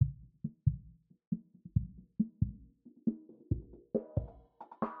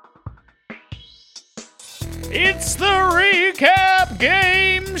It's the Recap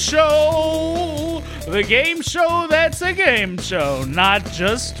Game Show! The game show that's a game show, not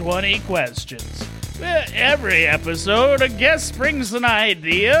just 20 questions. Every episode, a guest brings an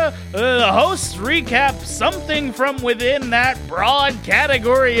idea, the hosts recap something from within that broad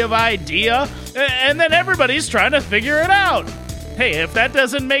category of idea, and then everybody's trying to figure it out. Hey, if that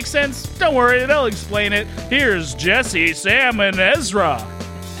doesn't make sense, don't worry, they'll explain it. Here's Jesse, Sam, and Ezra.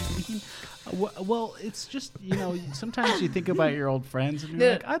 Well, it's just, sometimes you think about your old friends and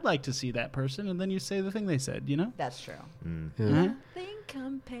you're like, I'd like to see that person, and then you say the thing they said, That's true. Mm-hmm. Nothing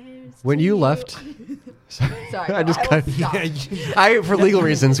compares When to you left... Sorry, I just I cut... for legal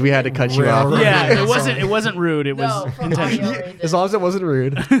reasons, we had to cut you off. Yeah, it wasn't rude. It was intentional. As long as it wasn't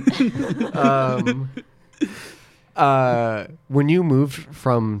rude. When you moved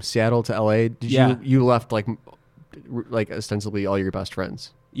from Seattle to LA, did you left like ostensibly all your best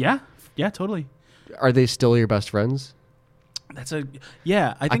friends? Yeah, totally. Are they still your best friends? I think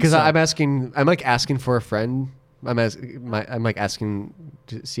because so. I'm asking for a friend. I'm asking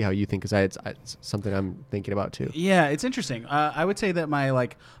to see how you think, because it's something I'm thinking about too. Yeah, it's interesting. I would say that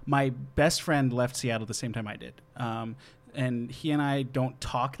my best friend left Seattle the same time I did. And he and I don't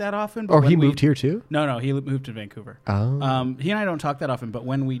talk that often. But he moved here too? No, he moved to Vancouver. Oh. He and I don't talk that often, but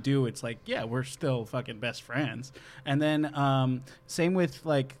when we do, it's like, yeah, we're still fucking best friends. And then same with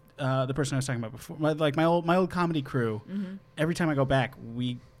the person I was talking about before, my old comedy crew. Mm-hmm. Every time I go back,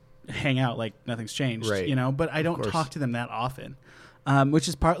 we hang out like nothing's changed, right. But I don't talk to them that often, which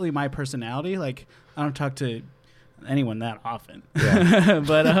is partly my personality. Like, I don't talk to anyone that often. Yeah.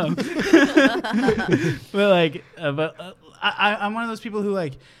 but I'm one of those people who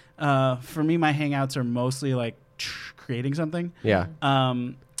for me, my hangouts are mostly like creating something. Yeah.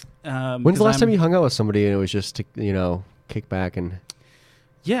 When's the last time you hung out with somebody and it was just to kick back and...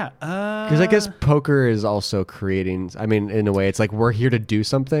 Yeah. Because I guess poker is also creating... I mean, in a way, it's like we're here to do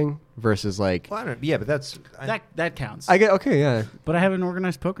something versus like... Well, but that's... That counts. Okay, yeah. But I haven't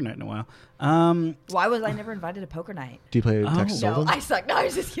organized poker night in a while. Why was I never invited to poker night? Do you play Texas Hold'em? No, I suck. No, I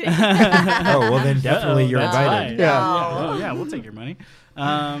was just kidding. Well, then definitely you're invited. Yeah. Yeah, we'll take your money.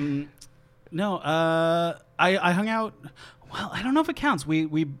 I hung out... Well, I don't know if it counts.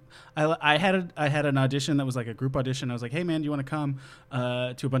 I had an audition that was like a group audition. I was like, "Hey, man, do you want to come?"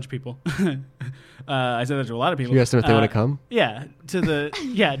 To a bunch of people. I said that to a lot of people. You asked them if they want to come. Yeah,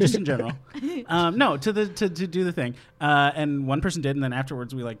 just in general. No, to do the thing. And one person did, and then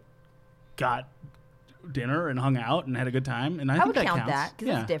afterwards we got dinner and hung out and had a good time. And I think that count counts. that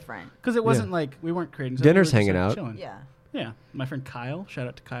because it's different. Because it wasn't like we weren't creating something. Dinner's we were just, hanging out. Chilling. Yeah. Yeah, my friend Kyle. Shout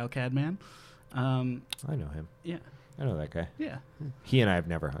out to Kyle Cadman. I know him. Yeah. I know that guy. Yeah. He and I have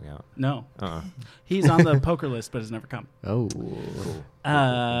never hung out. No. He's on the poker list, but has never come. Oh.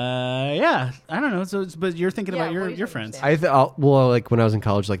 Yeah. I don't know. But you're thinking about your friends. When I was in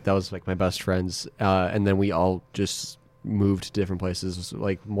college, that was my best friends, and then we all just moved to different places.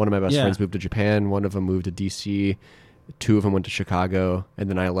 Like one of my best friends moved to Japan. One of them moved to DC. Two of them went to Chicago, and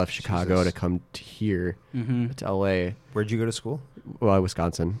then I left Chicago to come to here to LA. Where'd you go to school? Well,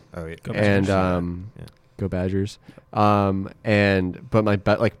 Wisconsin. Oh, yeah. Go Badgers. But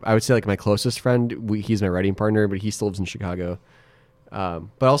I would say my closest friend, he's my writing partner, but he still lives in Chicago. But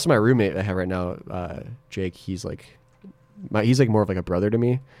also my roommate I have right now, Jake, he's more of a brother to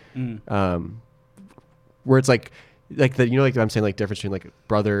me. Where it's I'm saying difference between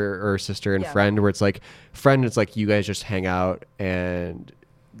brother or sister and friend, where it's friend, it's you guys just hang out and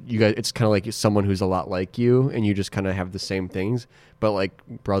you guys, it's kind of like someone who's a lot like you and you just kind of have the same things. But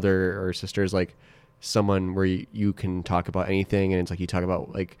brother or sister is someone where you can talk about anything, and it's you talk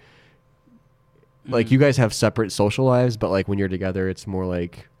about you guys have separate social lives, but when you're together it's more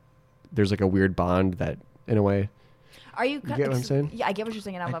there's a weird bond that in a way. Are you get what I'm saying? Yeah, I get what you're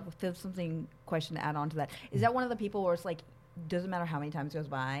saying. And there's something question to add on to that. Is that one of the people where it's doesn't matter how many times goes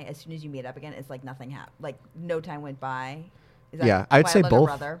by, as soon as you meet up again, it's nothing happened, no time went by? Is that I'd say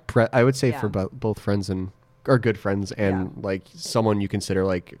both. I would say for both friends or good friends and someone you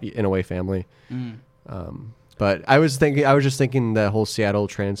consider in a way family. But I was just thinking the whole Seattle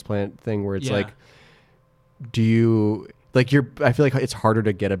transplant thing where it's do you I feel it's harder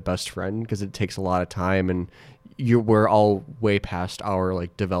to get a best friend because it takes a lot of time, and we're all way past our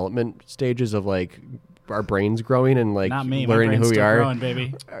development stages of our brains growing and Not me, learning who we are. Growing,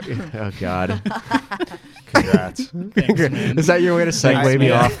 baby. Oh God. Congrats. Thanks, man. Is that your way to segue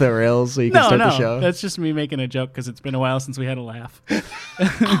me off the rails so you can start the show? That's just me making a joke because it's been a while since we had a laugh.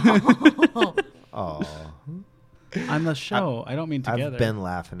 Oh. On the show. I don't mean together. I've been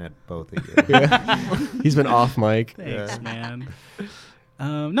laughing at both of you. He's been off mic. Thanks, man.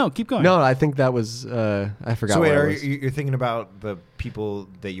 No, keep going. No, I think that was I forgot. So wait, what it was. you're thinking about the people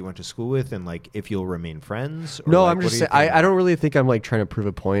that you went to school with, and like if you'll remain friends? Or No, like, I'm just saying. I don't really think I'm like trying to prove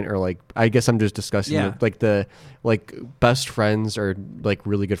a point, or like I guess I'm just discussing like the best friends or like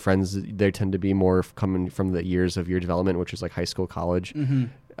really good friends. They tend to be more coming from the years of your development, which is like high school, college. Mm-hmm.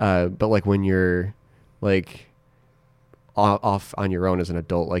 But like when you're like off on your own as an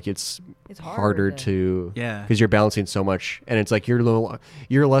adult, like it's harder to because you're balancing so much, and it's like you're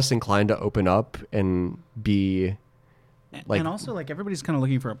less inclined to open up and be like, and also like everybody's kind of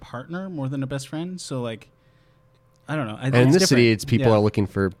looking for a partner more than a best friend. So like I don't know. And in this city, it's people are looking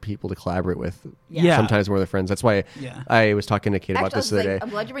for people to collaborate with. Yeah. Sometimes more than friends. That's why I was talking to Cait about this the other day. I'm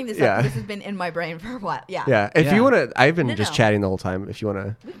glad you bring this up. Because this has been in my brain for a while. Yeah. Yeah. If you want to, I've been chatting the whole time. If you want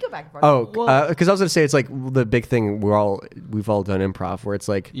to, we can go back and forth. Oh, because I was going to say it's like the big thing. We've all done improv where it's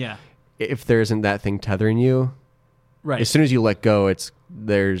like, if there isn't that thing tethering you, right? As soon as you let go,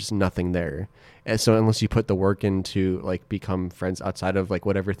 there's nothing there. And so unless you put the work in to like become friends outside of like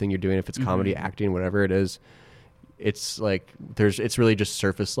whatever thing you're doing, if it's comedy, acting, whatever it is. It's like it's really just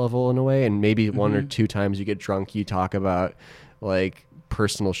surface level in a way, and maybe one or two times you get drunk, you talk about like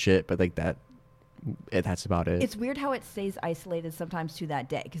personal shit, but like that's about it. It's weird how it stays isolated sometimes to that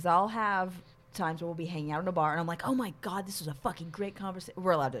day, because I'll have times where we'll be hanging out in a bar and I'm like, oh my God, this was a fucking great conversation.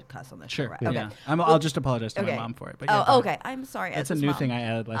 We're allowed to cuss on this show, right? Okay. I'll just apologize to my mom for it. But okay. I'm sorry. That's a new thing I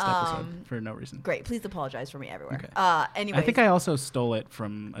added last episode for no reason. Great. Please apologize for me everywhere. Okay. Anyways. I think I also stole it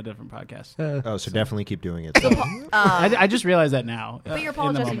from a different podcast. So definitely keep doing it. I just realized that now. But you're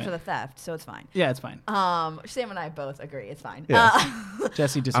apologizing for the theft, so it's fine. Yeah, it's fine. Sam and I both agree. It's fine. Yeah.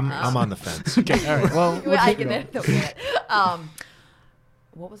 Jesse disagrees. I'm on the fence. Okay. All right. Well, I get it.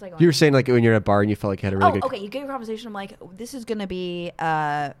 What was I going? You were saying like when you're at a bar and you felt like you had a really good. Okay. You get your conversation. I'm like, this is gonna be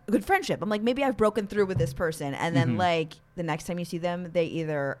a good friendship. I'm like, maybe I've broken through with this person, and then like the next time you see them, they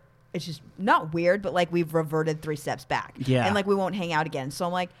either it's just not weird, but like we've reverted 3 steps back, and like we won't hang out again. So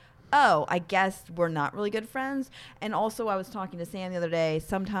I'm like, oh, I guess we're not really good friends. And also, I was talking to Sam the other day.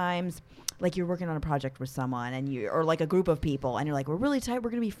 Sometimes, like you're working on a project with someone or like a group of people, and you're like, we're really tight,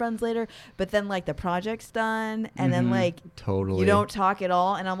 we're gonna be friends later. But then like the project's done, and then like you don't talk at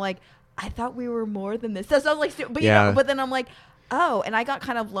all. And I'm like, I thought we were more than this. That sounds like, but you know, but then I'm like, oh, and I got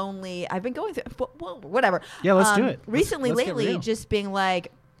kind of lonely. I've been going through, well, whatever. Yeah, let's do it. Recently, lately, just being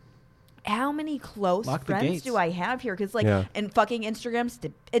like, how many close friends do I have here? Because like, and fucking Instagram,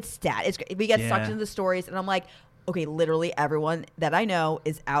 it's stat. We get sucked into the stories, and I'm like, okay, literally everyone that I know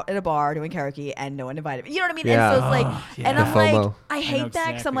is out at a bar doing karaoke, and no one invited me. You know what I mean? Yeah. And so it's like, and I'm like, I hate that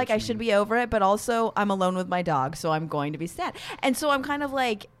because I'm like, I should mean. be over it, but also I'm alone with my dog, so I'm going to be sad. And so I'm kind of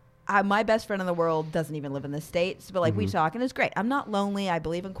like, my best friend in the world doesn't even live in the States, but like we talk and it's great. I'm not lonely. I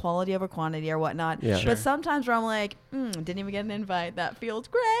believe in quality over quantity or whatnot. Yeah. But sometimes where I'm like, didn't even get an invite. That feels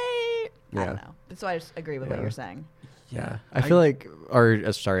great. I don't know. So I just agree with what you're saying. Yeah. I feel like,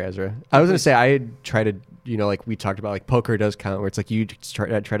 sorry, Ezra. I was going to say, I try to, like we talked about, like poker does count, where it's like you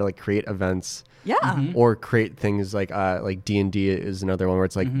try to like create events. Yeah. Or create things like D&D is another one where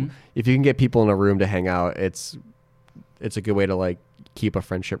it's like, if you can get people in a room to hang out, it's a good way to like keep a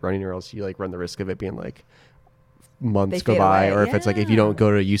friendship running, or else you like run the risk of it being like months go by away. Or if it's like if you don't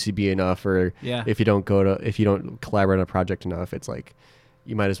go to UCB enough, or if you don't collaborate on a project enough, it's like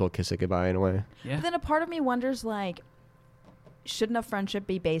you might as well kiss it goodbye in a way. But then a part of me wonders, like, shouldn't a friendship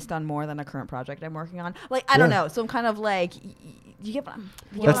be based on more than a current project I'm working on? Like, I don't know. So I'm kind of like, you get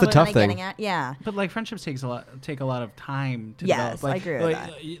that's the tough thing. Yeah. But like friendships take a lot of time to develop. Like, I agree with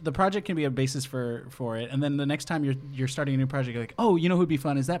that. The project can be a basis for it, and then the next time you're starting a new project, you're like, oh, you know who'd be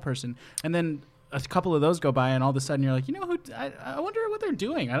fun is that person, and then a couple of those go by, and all of a sudden you're like, you know who? I wonder what they're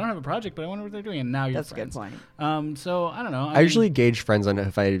doing. I don't have a project, but I wonder what they're doing, and now you're friends. That's a good point. So I don't know. I usually gauge friends on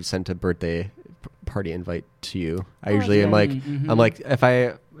if I sent a birthday party invite to you. I usually am like, I'm like, if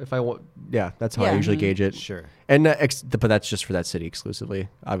I want, that's how I usually gauge it. Sure. And but that's just for that city exclusively.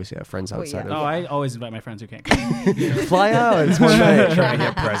 Obviously, I have friends outside of. Oh, I always invite my friends who can't come. Fly out. It's one night. Trying to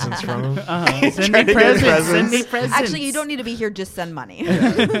get presents from them. Send me presents. Send me presents. Actually, you don't need to be here. Just send money.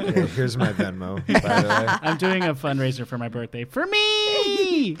 Here's my Venmo, by the way. I'm doing a fundraiser for my birthday. For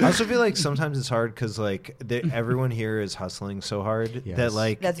me! I also feel like sometimes it's hard because like everyone here is hustling so hard that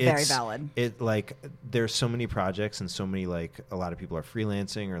like that's very valid. It like there's so many projects and so many like a lot of people are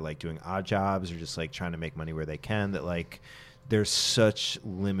freelancing or like doing odd jobs or just like trying to make money where they can, that like there's such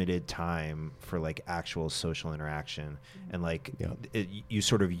limited time for like actual social interaction, and like you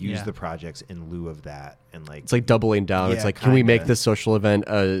sort of use the projects in lieu of that, and like it's like doubling down. It's like, can we make this social event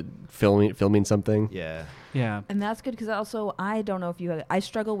filming something? Yeah. And that's good because also I don't know if I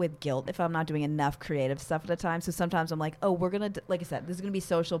struggle with guilt if I'm not doing enough creative stuff at a time. So sometimes I'm like, oh, we're going to, like I said, this is going to be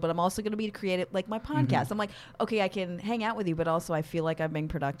social, but I'm also going to be creative, like my podcast. I'm like, okay, I can hang out with you, but also I feel like I'm being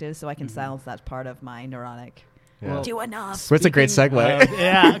productive, so I can silence that part of my neurotic. Yeah. Well, do enough. That's a great segue.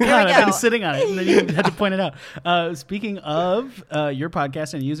 Yeah, God, I've been sitting on it, and then you had to point it out. Speaking of your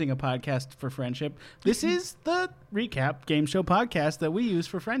podcast and using a podcast for friendship, this is the Recap Game Show podcast that we use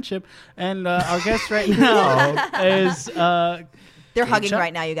for friendship, and our guest right now is... They're hugging Chock.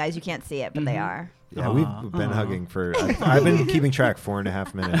 right now, you guys. You can't see it, but they are. Yeah, we've been hugging for... I've been keeping track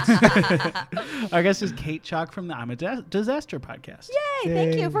 4.5 minutes. Our guest is Cait Chock from the I'm A Disaster podcast. Yay,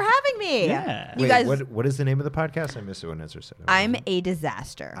 thank you for having me. Yeah. You Wait, guys, what is the name of the podcast? I missed it when Ezra said it. I'm A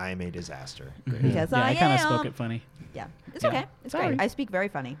Disaster. I'm a Disaster. Because Yeah, I kind of am. spoke it funny. Yeah, it's Yeah. okay. It's Sorry. great. I speak very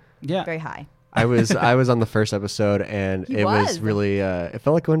funny. Yeah. Very high. I was on the first episode, and He it was was. really it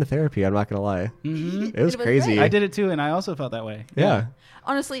felt like going to therapy. I'm not gonna lie. Mm-hmm. It was It was crazy. great. I did it too, and I also felt that way. Yeah.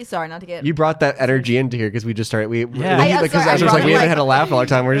 Honestly, sorry, not to get... You brought that energy into here because we just started. Yeah. Because sorry, I was like, I we brought haven't it, had a laugh all the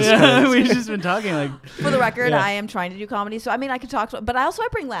time. We're just Yeah, we've just been talking like... For the record, Yeah. I am trying to do comedy, so I mean, I could talk, but I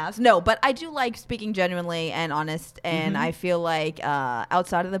bring laughs. No, but I do like speaking genuinely and honest, and I feel like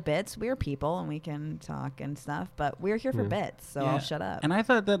outside of the bits, we're people and we can talk and stuff, but we're here for bits, so Yeah. I'll shut up. And I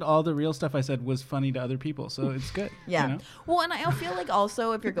thought that all the real stuff I said was funny to other people, so it's good. Yeah. You know? Well, and I feel like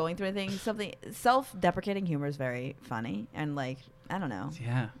also if you're going through anything, something self-deprecating humor is very funny, and like I don't know,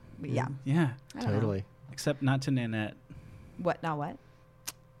 Yeah. yeah, Yeah. I don't know. totally. Except not to Nanette. What? Not what?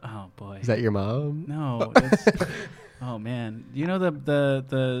 Oh, boy. Is that your mom? No. That's, oh, man. You know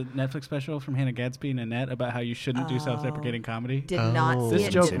the Netflix special from Hannah Gadsby, Nanette, about how you shouldn't do self-deprecating comedy? Did not Oh. see This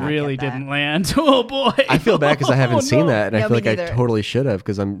it. joke did not really get that. didn't land. Oh, boy. I feel bad because I haven't Oh, seen no. that, and I No, feel me like I neither. totally should have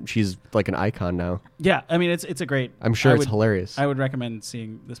because she's like an icon now. Yeah. I mean, it's a great... I'm sure I it's would- hilarious. I would recommend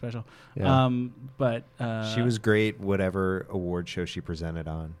seeing the special. Yeah. But... She was great. Whatever award show she presented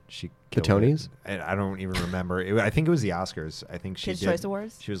on, she The killed it. Tonys? And I don't even remember. I think it was the Oscars. I think she Kids' did. Choice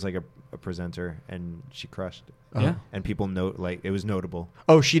Awards? She was like a presenter, and she crushed it. Yeah. And people it was notable.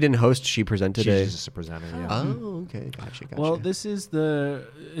 Oh, she didn't host. She presented She's it. just a presenter. Yeah. Oh, okay. Gotcha. Well, this is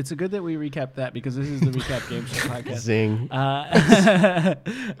it's a good that we recap that because this is the Recap Game Show podcast. Zing.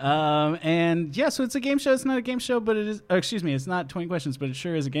 And yeah, so it's a game show. It's not a game show, but it is, it's not 20 questions, but it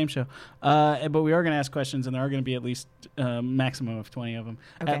sure is a game show. But we are going to ask questions, and there are going to be at least a maximum of 20 of them.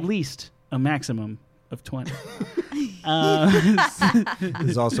 Okay. At least a maximum of 20. This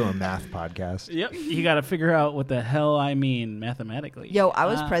is also a math podcast. Yep. You got to figure out what the hell I mean mathematically. Yo, I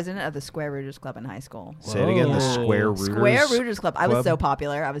was president of the Square Rooters Club in high school. Say it again. The Whoa. Square Rooters. Square Rooters Club. I was Club? so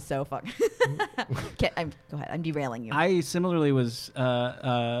popular. I was so fuck. Go ahead. I'm derailing you. I similarly was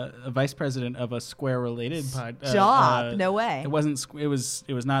a vice president of a Square-related Stop. No way. It wasn't. It was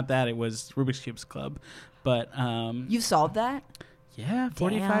not that. It was Rubik's Cubes Club, but You've solved that? yeah,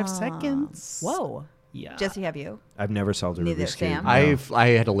 45 Damn. seconds. Whoa. Yeah. Jesse, have you? I've never solved a Neither Rubik's Cube. Sam? No. I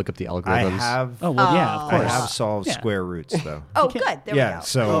had to look up the I algorithms. have. Oh well, yeah, of Oh. I course. have solved Yeah. square roots though. Oh, can't- good. There Yeah. we go.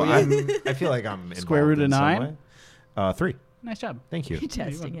 So Oh, yeah. I feel like I'm Square root involved of in some 9? way. 3. Nice job. Thank you.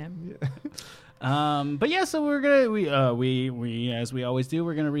 Testing him. But yeah, so we're gonna we as we always do,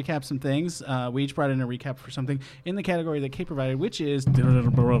 we're gonna recap some things. We each brought in a recap for something in the category that Kate provided, which is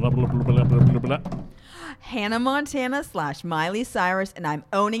Hannah Montana / Miley Cyrus, and I'm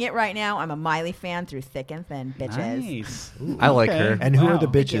owning it right now. I'm a Miley fan through thick and thin, bitches. Nice. I like her. And who Wow. are the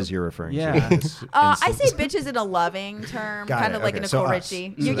Thank bitches you. you're referring Yeah. to? in this I say instance? bitches in a loving term, Got kind it. of like Okay, a so Nicole us.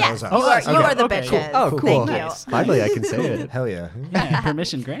 Richie. So You, that yes, was us. you are, Okay. you are the Okay. bitches. Oh, cool. Thank Nice. you. Finally, I can say it. Hell yeah. Yeah,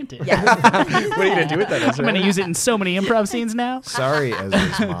 permission granted. Yeah. What are you gonna do with that? I'm gonna use it in so many improv scenes now. Sorry,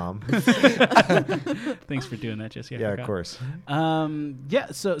 Ezra's mom. Thanks for doing that, Jesse. I Yeah, of forgot. course. Yeah.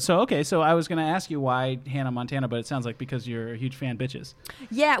 So okay. So I was gonna ask you why Hannah Montana, but it sounds like because you're a huge fan, bitches.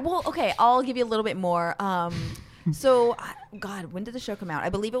 Yeah, well, okay, I'll give you a little bit more. So, God, when did the show come out? I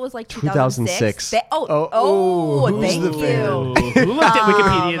believe it was like 2006. 2006. Who's Thank the you. fan? Who looked at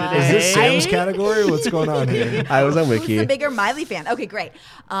Wikipedia today? Is this Sam's category? What's going on here? I was on Who's Wiki. the bigger Miley fan? Okay, great.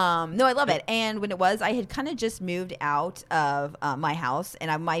 No, I love it. And when it was, I had kind of just moved out of my house,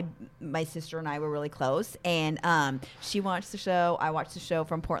 and my sister and I were really close. And she watched the show. I watched the show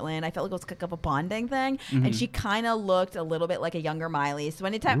from Portland. I felt like it was kind of a bonding thing. And she kind of looked a little bit like a younger Miley. So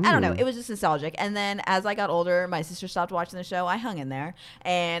anytime, I don't know, it was just nostalgic. And then as I got older, my sister stopped watching the show. I hung in there,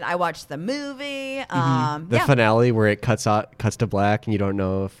 and I watched the movie. The Yeah. finale where it cuts to black and you don't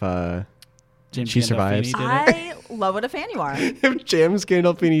know if James she Gandolfini survives. did it. I love what a fan you are. If James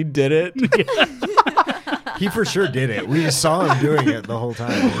Gandolfini did it, He for sure did it. We saw him doing it the whole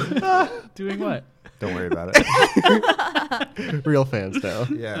time. Doing what? Don't worry about it. real fans now.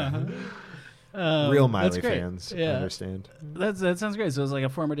 Yeah. Real That's Miley great. fans Yeah. understand. That sounds great. So it was like a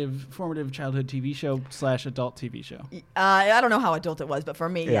formative childhood TV show / adult TV show. I don't know how adult it was, but for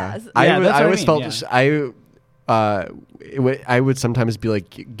me, yes. Yeah, I that's what I always mean, felt yeah. I would sometimes be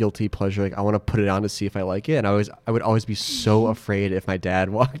like guilty pleasure, like I want to put it on to see if I like it, and I would always be so afraid if my dad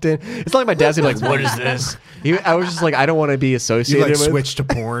walked in. It's not like my dad's gonna be like, "What is this?" I was just like, I don't want to be You associated like with. switched to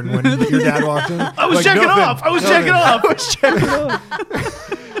porn when your dad walked in? I was checking off. I was checking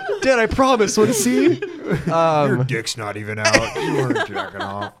off. Dad, I promise. Want to see? Your dick's not even out. You weren't jacking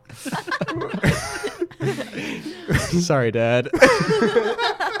off. Sorry, Dad.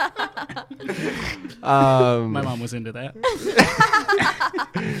 My mom was into that.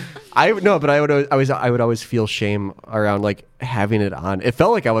 I would always feel shame around like having it on. It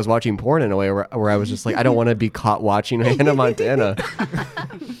felt like I was watching porn in a way where I was just like, I don't want to be caught watching Hannah Montana.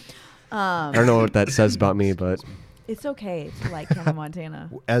 I don't know what that says about me, but It's okay to like Hannah Montana.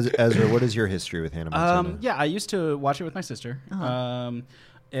 Ezra, what is your history with Hannah Montana? Yeah, I used to watch it with my sister.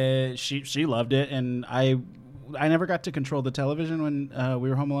 She loved it, and I never got to control the television when we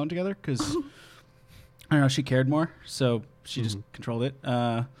were home alone together because I don't know, she cared more, so she just controlled it.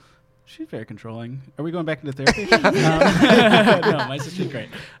 She's very controlling. Are we going back into therapy? No, my sister's great.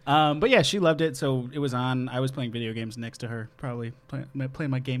 But yeah, she loved it, so it was on. I was playing video games next to her, probably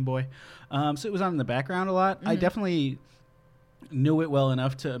playing my Game Boy. So it was on in the background a lot. I definitely knew it well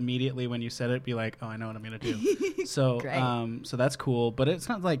enough to immediately, when you said it, be like, oh, I know what I'm going to do. So, so that's cool. But it's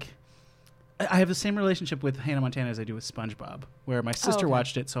not like... I have the same relationship with Hannah Montana as I do with SpongeBob, where my sister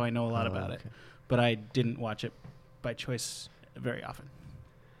watched it, so I know a lot about it. But I didn't watch it by choice very often.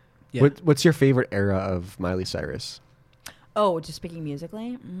 Yeah. What's your favorite era of Miley Cyrus? Oh, just speaking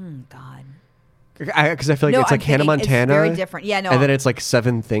musically? God. Because I feel like it's like Hannah Montana. It's very different. Yeah, no. And then it's like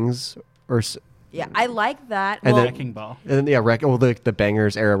Seven Things or... Yeah, I like that. And well, then Wrecking Ball. And then, the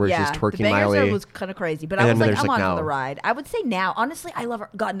Bangers era where she's twerking the Bangers Miley. era was kind of crazy, but And I was then like, there's, I'm like, on now. for the ride. I would say now, honestly, I love her.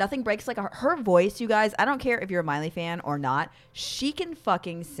 God, nothing breaks like her voice, you guys. I don't care if you're a Miley fan or not. She can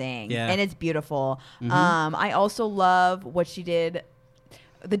fucking sing, and it's beautiful. I also love what she did.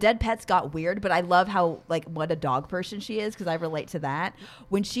 The Dead Pets got weird, but I love how what a dog person she is because I relate to that.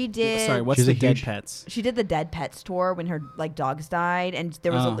 When she did, Sorry, what's the Dead Pets? She did the Dead Pets tour when her dogs died, and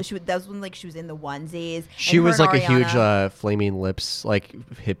there was that was when she was in the onesies. She was like a huge Flaming Lips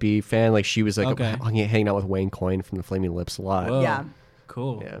hippie fan. Like she was hanging out with Wayne Coyne from the Flaming Lips a lot. Whoa. Yeah,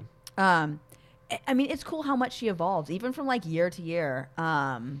 cool. Yeah. I mean, it's cool how much she evolves, even from year to year.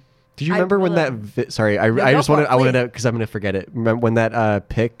 Did you remember when that? Sorry, I wanted to because I'm gonna forget it. Remember when that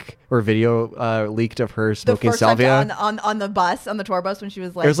pic or video leaked of her smoking salvia on the bus, on the tour bus when she was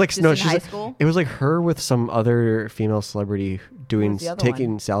it was just in high school? It was like her with some other female celebrity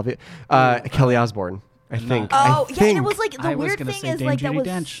taking salvia. Kelly Osbourne, I think. Oh yeah, and it was the I was weird gonna thing say is Dame that Judi was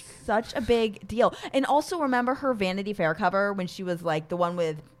Dench. such a big deal. And also remember her Vanity Fair cover when she was the one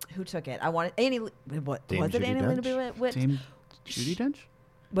with who took it? I wanted Annie. What Dame was it? Judi Annie Dench? Leibovitz? Dame Judi Dench?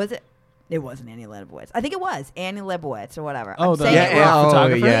 Was it? It wasn't Annie Leibovitz. I think it was Annie Leibovitz or whatever. Oh, the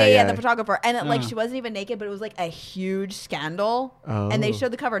photographer. Yeah, the photographer. And she wasn't even naked, but it was a huge scandal. Oh. And they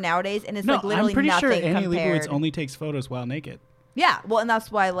showed the cover nowadays, and it's literally I'm pretty nothing sure Annie compared. Leibovitz only takes photos while naked. Yeah, well, and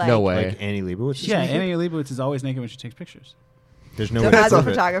that's why no way. Like Annie Leibovitz? Yeah, Annie Leibovitz is always naked when she takes pictures. There's no so way as to a prove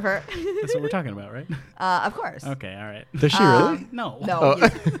it. photographer. That's what we're talking about, right? Of course. Okay, all right. Does she really? No. No,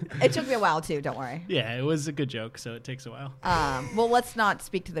 it took me a while too. Don't worry. Yeah, it was a good joke, so it takes a while. Well, let's not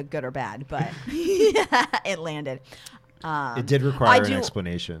speak to the good or bad, but it landed. It did require an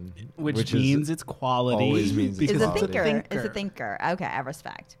explanation, which means it's quality. Always means it's Is a quality. thinker. Is a thinker. Okay, I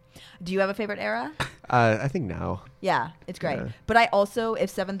respect. Do you have a favorite era? I think now. Yeah, it's great. Yeah. But I also, if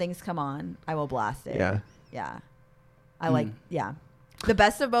Seven Things come on, I will blast it. Yeah. Yeah. Yeah. The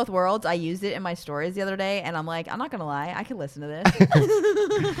Best of Both Worlds, I used it in my stories the other day, and I'm like, I'm not going to lie, I could listen to this.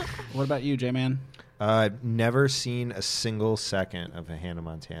 What about you, J-Man? Never seen a single second of a Hannah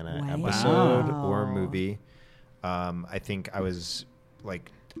Montana Wow. episode or movie. I think I was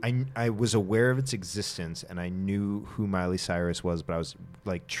I was aware of its existence and I knew who Miley Cyrus was, but I was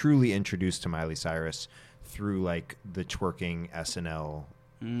truly introduced to Miley Cyrus through the twerking SNL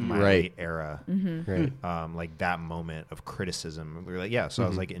Miley era. Mm-hmm. Right. That moment of criticism. We were so I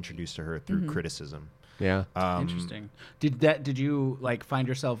was introduced to her through criticism. Yeah. Interesting. Did you find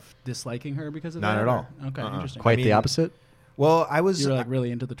yourself disliking her because of that? Not at all. Okay, interesting. Quite the opposite. Well, I was You were like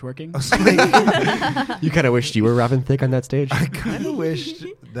really into the twerking. You kind of wished you were Robin Thicke on that stage. I kind of wished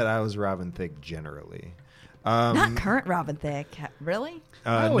that I was Robin Thicke generally. Not current Robin Thicke. Really?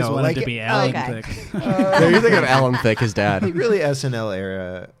 I always wanted to be Alan Thicke. No, you're thinking of Alan Thicke, his dad. Really SNL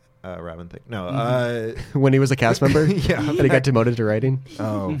era Robin Thicke. No. When he was a cast member? Yeah. And he got demoted to writing?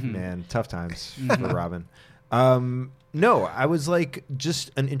 Oh, man. Tough times for Robin. No, I was like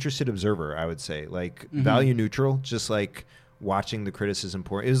just an interested observer, I would say. Like value neutral, just like watching the criticism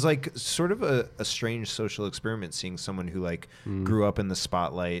pour. It was like sort of a strange social experiment seeing someone who like grew up in the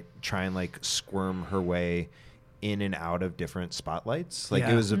spotlight try and like squirm her way in and out of different spotlights. Like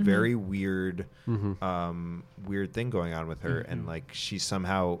it was a very weird weird thing going on with her, and like she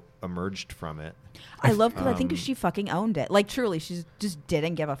somehow emerged from it. I love because I think she fucking owned it. Like truly, she just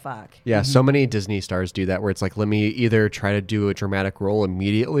didn't give a fuck. Yeah, so many Disney stars do that where it's like, let me either try to do a dramatic role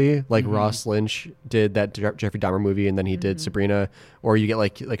immediately, like Ross Lynch did that Jeffrey Dahmer movie, and then he did Sabrina, or you get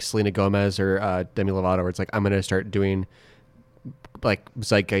like Selena Gomez or Demi Lovato, where it's like, I'm going to start doing like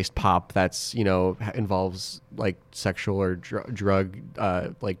zeitgeist pop that's, you know, involves like sexual or drug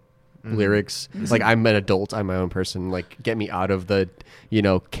like lyrics. Like, I'm an adult, I'm my own person, like get me out of the, you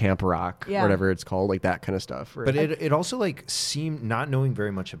know, camp rock, whatever it's called, like that kind of stuff. But it also like seemed, not knowing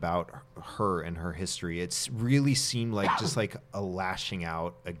very much about her and her history, it's really seemed like just like a lashing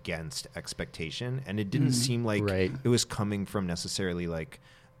out against expectation, and it didn't seem like it was coming from necessarily like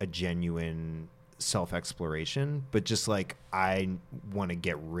a genuine self-exploration, but just like, I want to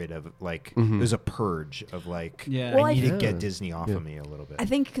get rid of like there's a purge of like I need to get Disney off of me a little bit. I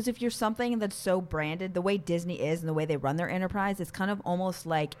think because if you're something that's so branded, the way Disney is and the way they run their enterprise, it's kind of almost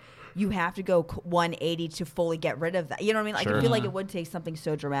like you have to go 180 to fully get rid of that. You know what I mean? Like, I feel like it would take something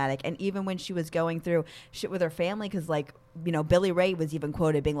so dramatic. And even when she was going through shit with her family, because like, you know, Billy Ray was even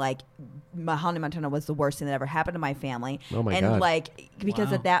quoted being like, Hannah Montana was the worst thing that ever happened to my family. Oh my and God. like,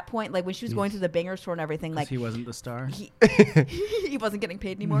 because at that point, like when she was going through the Binger store and everything, like he wasn't the star. He wasn't getting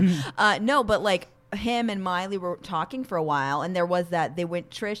paid anymore. No, but like him and Miley were talking for a while, and there was that they went,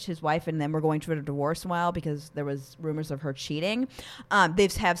 Trish, his wife, and them were going through a divorce a while because there was rumors of her cheating.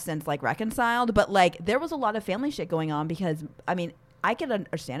 They've have since like reconciled, but like there was a lot of family shit going on because, I mean, I could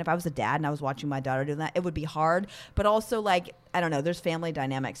understand if I was a dad and I was watching my daughter doing that, it would be hard. But also, like, I don't know, there's family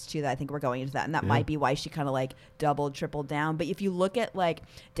dynamics too that I think we're going into that. And that might be why she kind of like doubled, tripled down. But if you look at like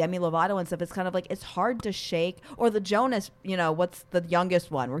Demi Lovato and stuff, it's kind of like, it's hard to shake. Or the Jonas, you know, what's the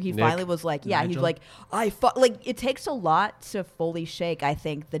youngest one where he finally was like, he's like, like, it takes a lot to fully shake, I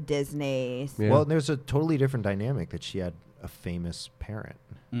think, the Disney. Yeah. Well, there's a totally different dynamic that she had a famous parent.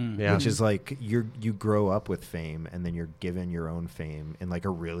 Which is like you grow up with fame and then you're given your own fame in like a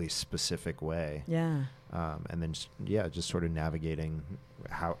really specific way. And then just sort of navigating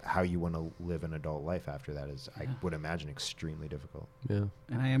how you want to live an adult life after that is, I would imagine, extremely difficult. And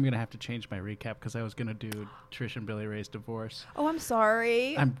I am gonna have to change my recap because I was gonna do Trish and Billy Ray's divorce. Oh, I'm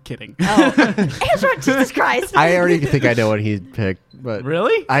sorry. I'm kidding. Ezra, Jesus Christ. I already think I know what he picked, but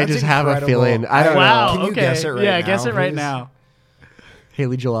really, I just have a feeling. I don't know. Can you guess it right now? Guess it right please? now.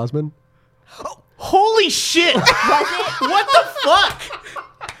 Haley Joel Osment. Holy shit! What the fuck?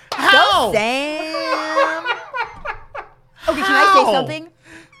 How? Sam. Okay, can I say something?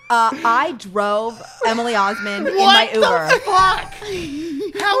 I drove Emily Osmond in my Uber. What the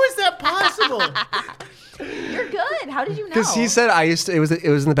fuck? How is that possible? You're good. How did you know? Because he said it was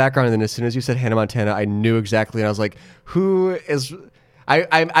in the background, and then as soon as you said Hannah Montana, I knew exactly, and I was like, who is?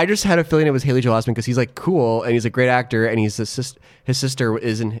 I just had a feeling it was Haley Joel Osment because he's like cool and he's a great actor, and his sister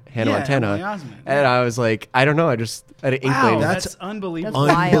is in Hannah Montana, and I was like, I don't know, I had an inkling. That's unbelievable.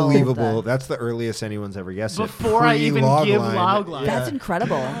 Unbelievable. That's the earliest anyone's ever guessed it. Before I even give logline. That's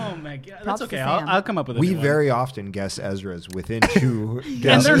incredible. Oh my God. That's okay. I'll come up with it. We very often guess Ezra's within 2 guesses.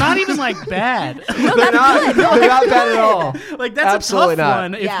 And they're not even like bad. No, they're not. They're not bad at all. Like, that's Absolutely a tough not.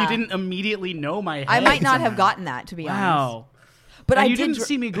 one if you didn't immediately know my head. I might not somehow. have gotten that, to be honest. Wow. But and I you didn't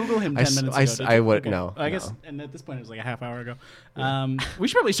see me Google him 10 minutes ago. I would okay. no. I guess, and at this point it was like a half hour ago. We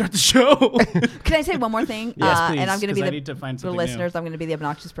should probably start the show. Can I say one more thing? Yes, please. And I'm going to be the listeners. I'm going to be the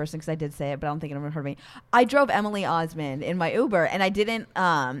obnoxious person because I did say it, but I don't think anyone heard me. I drove Emily Osmond in my Uber, and I didn't.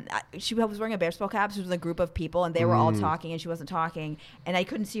 She was wearing a baseball cap. She was with a group of people, and they were all talking, and she wasn't talking, and I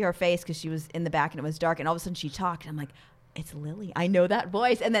couldn't see her face because she was in the back and it was dark. And all of a sudden she talked, and I'm like, it's Lily. I know that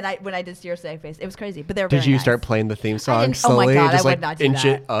voice. And then when I did see her face, it was crazy. But they were very Did you nice. start playing the theme song Oh my slowly? God, Just I would like not do inch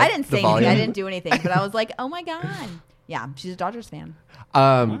that. it up I didn't the sing anything. volume? I didn't do anything. But I was like, oh my God. Yeah, she's a Dodgers fan.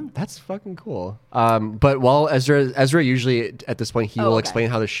 That's fucking cool. But while Ezra usually at this point he will explain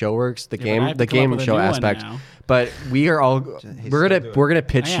how the show works, the game show aspect. But we're gonna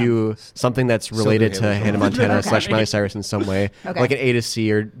pitch you something that's related to Hannah Montana / Miley Cyrus in some way, like an A to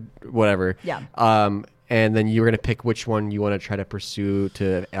C or whatever. Yeah. And then you're gonna pick which one you want to try to pursue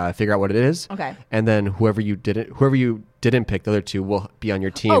to figure out what it is. Okay. And then whoever you didn't pick, the other two will be on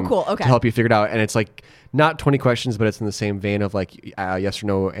your team. Oh, cool. Okay. To help you figure it out. And it's like not 20 questions, but it's in the same vein of like yes or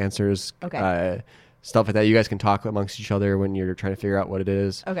no answers. Okay. Stuff like that. You guys can talk amongst each other when you're trying to figure out what it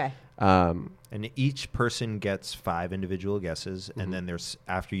is. Okay. And each person gets 5 individual guesses, and then there's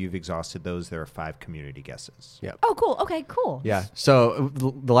after you've exhausted those, there are 5 community guesses. Yep. Oh, cool. Okay, cool. Yeah. So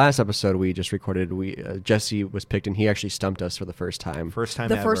the last episode we just recorded, Jesse was picked, and he actually stumped us for the first time. First time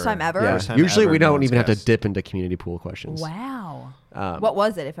The ever. first time ever? Yeah. First time Usually ever, we no don't one's even have to guessed. dip into community pool questions. Wow. What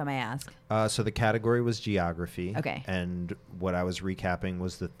was it, if I may ask? So the category was geography. Okay. And what I was recapping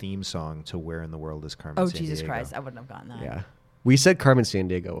was the theme song to Where in the World is Carmen Oh, San Jesus Diego. Christ. I wouldn't have gotten that. Yeah. We said Carmen San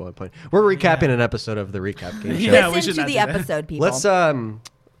Diego at one point. We're recapping an episode of the recap game show. Yeah, we Listen should to not the do that. episode, people.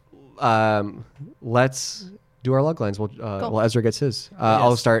 Let's do our log lines. Cool. Well, Ezra gets his.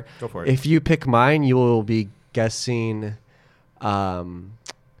 I'll start. Go for it. If you pick mine, you will be guessing a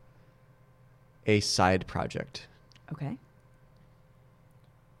side project. Okay.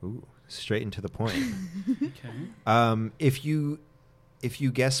 Ooh, straight and to the point. Okay. If you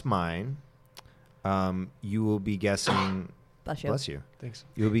guess mine, you will be guessing. Bless you. Bless you. Thanks.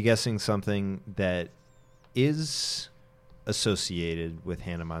 You'll be guessing something that is associated with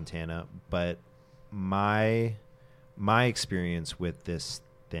Hannah Montana, but my experience with this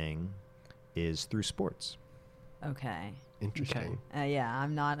thing is through sports. Okay. Interesting. Yeah,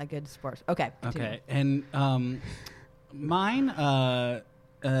 I'm not a good sports. Okay. continue. Okay. And mine,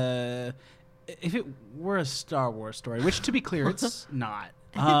 if it were a Star Wars story, which to be clear, it's not.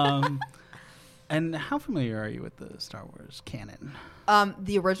 And how familiar are you with the Star Wars canon?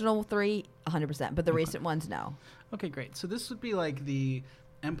 The original 3, 100%, but the recent ones, no. Okay, great. So this would be like the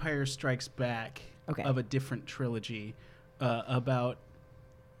Empire Strikes Back of a different trilogy about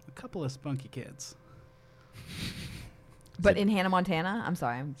a couple of spunky kids. But in Hannah Montana? I'm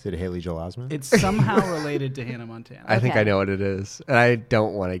sorry. Is it Haley Joel Osment? It's somehow related to Hannah Montana. I think Okay. I know what it is, and I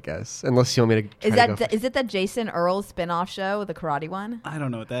don't want to guess unless you want me to. Is it that Jason Earl spinoff show, the karate one? I don't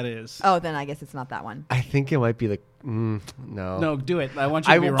know what that is. Oh, then I guess it's not that one. I think it might be the. No. No, do it. I want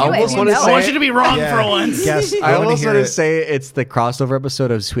you I to be almost wrong. want to I say- want you to be wrong for once. Guess. I almost want to hear say it's the crossover episode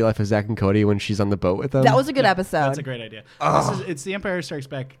of Sweet Life of Zack and Cody when she's on the boat with them. That was a good episode. That's a great idea. It's the Empire Strikes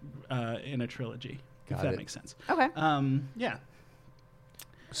Back in a trilogy, if Got that it. makes sense. Okay. Yeah.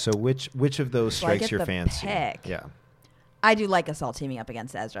 So which of those So I strikes get your the fancy? pick. Yeah. I do like us all teaming up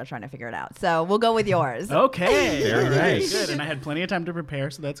against Ezra, trying to figure it out. So we'll go with yours. Okay. Very All right, nice. Good. And I had plenty of time to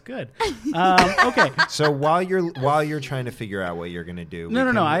prepare, so that's good. Okay. So while you're trying to figure out what you're going to do,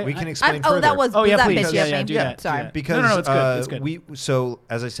 No, we can explain Oh, further. that was. Oh, yeah, was that please. bitchy Yeah, of yeah, me? do that. Sorry. Do that. Because No, it's good. It's good. So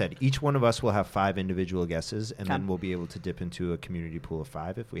as I said, each one of us will have 5 individual guesses, and Okay. then we'll be able to dip into a community pool of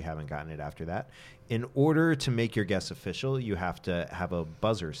 5 if we haven't gotten it after that. In order to make your guess official, you have to have a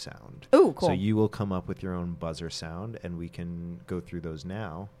buzzer sound. Ooh, cool. So you will come up with your own buzzer sound, and we can go through those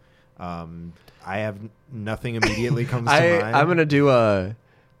now. I have nothing immediately comes to mind. I'm gonna do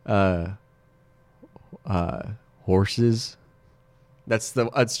horses.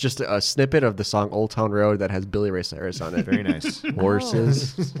 It's just a snippet of the song Old Town Road that has Billy Ray Cyrus on it. Very nice.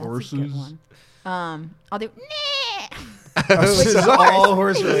 Horses. That's a good one. I'll do. This is all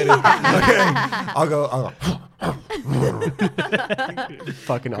horse related. Okay, I'll go.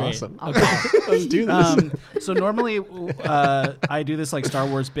 Fucking Great. awesome. Okay. Let's do this. So normally I do this like Star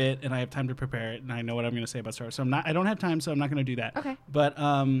Wars bit, and I have time to prepare it, and I know what I'm going to say about Star Wars. So I don't have time, so I'm not going to do that. Okay. But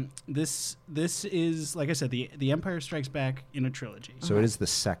this is, like I said, the Empire Strikes Back in a trilogy, So it is the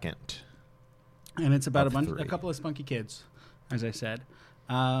second. and it's about Of a 3. couple of spunky kids, as I said,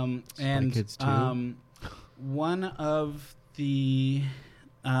 kids too? One of the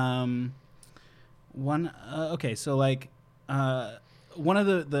okay, so like one of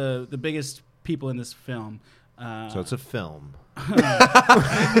the biggest people in this film. So it's a film.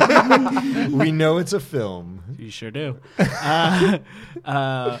 We know it's a film. You sure do.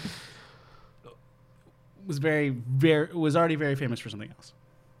 Was already very famous for something else.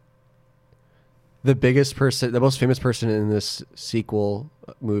 The most famous person in this sequel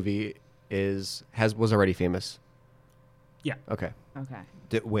movie was already famous. Yeah. Okay. Okay.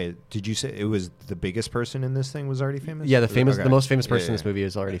 Did you say it was the biggest person in this thing was already famous? Yeah, Okay. the most famous person in this Yeah. movie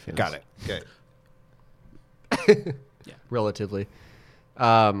is already famous. Got it. Okay. Relatively.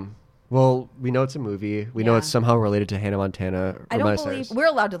 Well, we know it's a movie. We know Yeah. it's somehow related to Hannah Montana. Or I don't Miley believe Cyrus. we're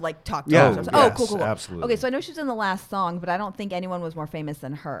allowed to like talk. Yeah. Talk. Yes, Cool. absolutely. Okay, so I know she's in the last song, but I don't think anyone was more famous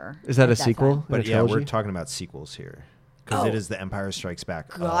than her. Is that at a sequel? time. But A yeah, we're trilogy? talking about sequels here because Oh. it is The Empire Strikes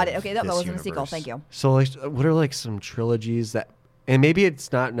Back. Got it. of Okay, that this wasn't a sequel. universe. Thank you. So, like, what are like some trilogies that, and maybe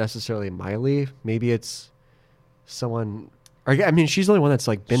it's not necessarily Miley. Maybe it's someone. Or, I mean, she's the only one that's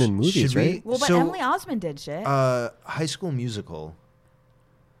like been in movies, Should we- right? Well, but So, Emily Osment did shit. High School Musical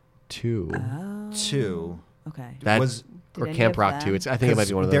 2. 2 Okay. That was. Did or any Camp of Rock them- 2. I think it might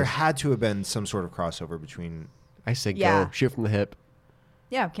be one of those. There had to have been some sort of crossover between. I say Yeah. go shoot from the hip,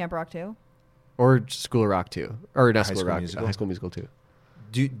 Yeah, Camp Rock too. or School of Rock 2, or not High School of School Rock, Musical? High School Musical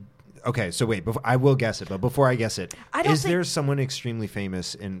 2. Okay, so wait. I will guess it, but before I guess it, I don't is think- there someone extremely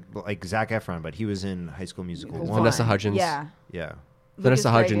famous in like Zac Efron? But he was in High School Musical One. 1. Vanessa Hudgens. Yeah. Yeah. Vanessa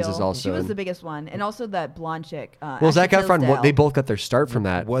Lucas Hudgens Graham. is also She was in- the biggest one, and also that blonde chick. Well, Zac Ashley Efron, Tisdale. they both got their start from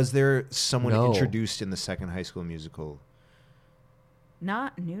that. Was there someone No. introduced in the second High School Musical?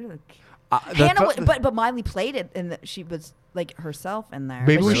 Not new to the. The Hannah, fu- but Miley played it, and she was like herself in there.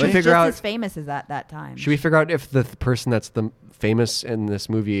 Maybe But we she should was figure just out- as famous as that time. Should we figure out if the person that's the famous in this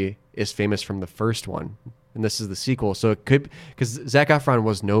movie is famous from the first one, and this is the sequel? So it could, because Zac Efron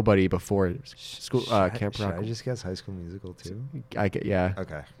was nobody before school Camp Should Rock. I just guess High School Musical 2? I get, yeah.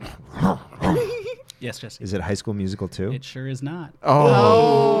 Okay. Yes, Jesse. Is it High School Musical 2? It sure is not.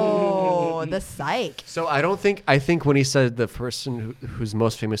 Oh, the psych. So I think when he said the person who's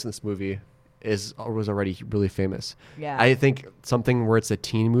most famous in this movie was already really famous. Yeah. I think something where it's a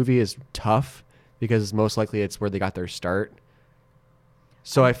teen movie is tough because most likely it's where they got their start.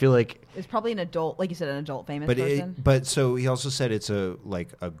 So I feel like It's probably an adult, like you said, an adult famous but person. but so he also said it's a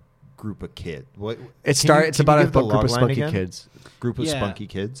group of kids. What it's can you- it's can you about a give the group of logline spunky again? kids. Group of Yeah. spunky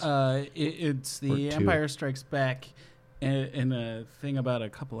kids. It's Or the 2. Empire Strikes Back and a thing about a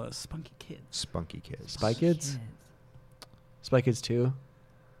couple of spunky kids. Spunky kids. Spy Kids? Spy Kids 2?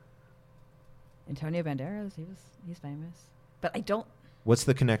 Antonio Banderas, he's famous, but I don't. What's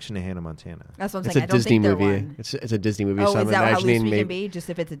the connection to Hannah Montana? That's what I'm It's saying. a I don't Disney think they're movie. one. It's a Disney movie. Oh, so is I'm that how loose imagining we can maybe. be? Just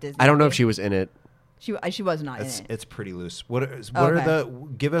if it's a Disney. I don't know if movie? she was in it. She was not in it. It's pretty loose. What are Okay.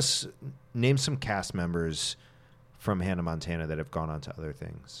 give us name some cast members from Hannah Montana that have gone on to other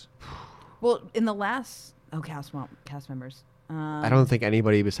things? Well, in the last cast members. I don't think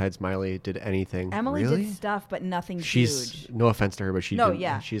anybody besides Miley did anything. Emily Really? did stuff, but nothing She's huge. no offense to her, but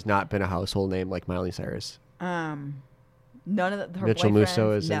Yeah. she's not been a household name like Miley Cyrus. None of her Mitchell boyfriends.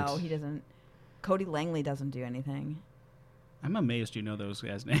 Musso isn't. No, he doesn't. Cody Langley doesn't do anything. I'm amazed you know those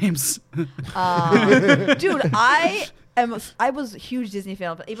guys' names. Dude, I was a huge Disney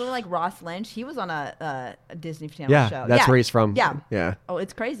fan, but even like Ross Lynch, he was on a Disney Channel Yeah, show. that's where he's from. Yeah. Yeah. Oh,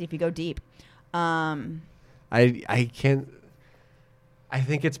 it's crazy if you go deep. I can't. I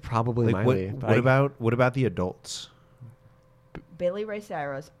think it's probably Like Miley. but what about the adults? Billy Ray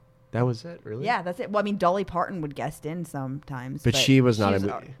Cyrus. that was it? Really? Yeah, that's it. Well, I mean, Dolly Parton would guest in sometimes, But she was not a she's,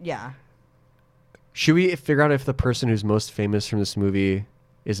 movie. Yeah. Should we figure out if the person who's most famous from this movie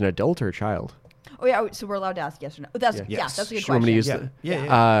is an adult or a child? Oh yeah. So we're allowed to ask yes or no. That's Yeah. yeah. That's a good Sure, I'm question. gonna use Yeah. the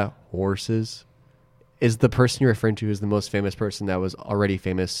Yeah. horses. Is the person you're referring to is the most famous person that was already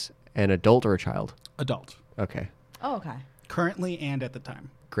famous an adult or a child? Adult. Okay, Oh, okay. Currently and at the time.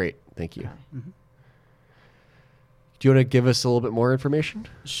 great, thank you. Okay. Do you want to give us a little bit more information?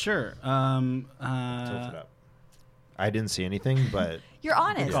 Sure. Tilt it up. I didn't see anything, but You're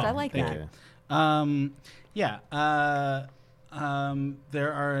honest. call. I like Thank that. you.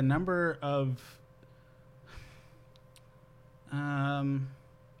 There are a number of. How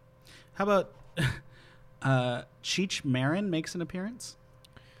about Cheech Marin makes an appearance?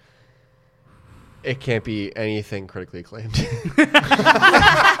 It can't be anything critically acclaimed.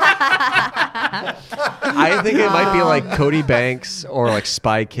 I think it might be like Cody Banks or like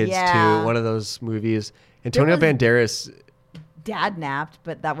Spy Kids Yeah. 2, one of those movies. Antonio was- Banderas, Dad napped,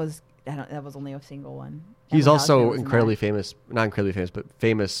 but that was only a single one. he's Emily also Osment was in incredibly that. famous. Not incredibly famous, but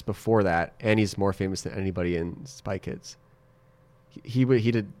famous before that. And he's more famous than anybody in Spy Kids. He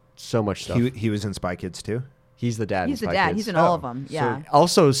did so much stuff. he was in Spy Kids too. He's the dad. He's in the Spy dad. Kids. He's in all Oh. of them. So- Yeah.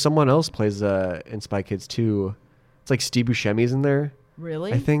 also, someone else plays in Spy Kids 2. It's like Steve Buscemi's in there.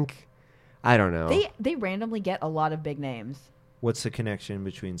 Really? I think. I don't know. They randomly get a lot of big names. What's the connection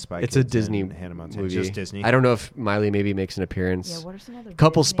between Spy It's Kids a Disney and Hannah Montana? movie. Just Disney. I don't know if Miley maybe makes an appearance. Yeah. What are some other?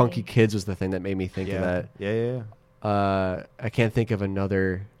 Couple Disney- Spunky Kids was the thing that made me think Yeah. of that. Yeah. I can't think of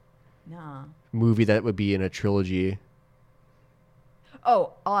another No. movie that would be in a trilogy.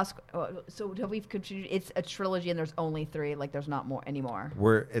 Oh, I'll ask. So have we continued? It's a trilogy, and there's only 3. Like, there's not more anymore.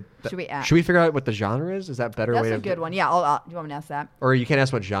 Should we ask? Should we figure out what the genre is? Is that better That's way? a good one. Yeah. Do you want me to ask that? Or you can't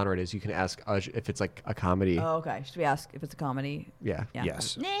ask what genre it is. You can ask if it's like a comedy. Oh, okay. Should we ask if it's a comedy? Yeah.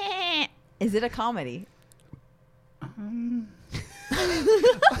 Yes. Nah. Is it a comedy? I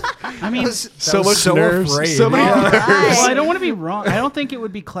mean, so much nerves. Afraid. So many nerves. well, I don't want to be wrong. I don't think it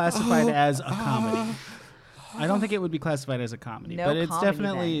would be classified as a comedy. I don't think it would be classified as a comedy, No but it's comedy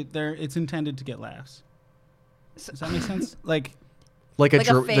definitely there. It's intended to get laughs. Does that make sense? Like a Like a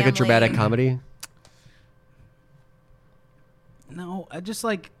dramatic family. comedy. no, I just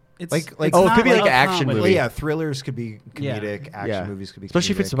like it's Like- it's oh, it not could be like a an action comedy. Well, movie. yeah, thrillers could be comedic. Action movies could be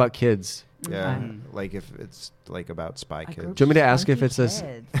especially if it's comedic. about kids. Yeah, Okay. like if it's like about spy A kids. group Do you want me to of ask if spunky it's a?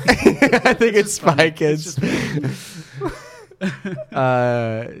 kids. I think it's Spy funny. Kids.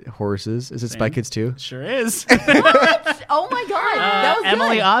 Horses. Is it Spy Same. Kids too? Sure is. Oh my god, that was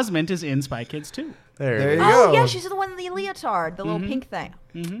Emily good. Osment is in Spy Kids too. There you Oh go. yeah, she's the one in the leotard, the little pink thing.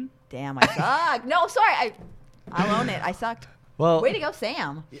 Mm-hmm. Damn, I suck. No, sorry, I'll own it. I sucked. Well, Way to go,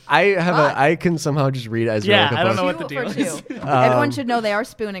 Sam. I can somehow just read Ezra. Yeah, like a I don't book. know what the 2 deal for is. 2. Everyone should know they are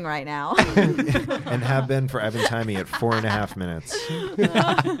spooning right now. And have been for Evan Timey at 4.5 minutes.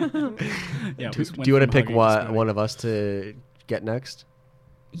 Yeah, Do you want to pick one of us to get next?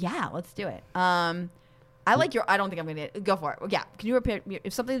 Yeah, let's do it. I like your. I don't think I'm gonna go for it. Yeah, can you repeat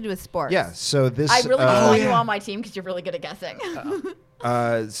if something to do with sports? Yeah, so this... I really want you yeah. on my team because you're really good at guessing.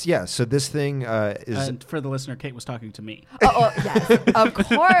 yeah, so this thing is... And for the listener, Cait was talking to me. Yes, of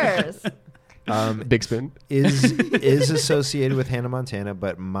course. Big Spoon. is associated with Hannah Montana,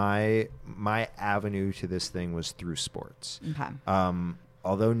 but my avenue to this thing was through sports. Okay.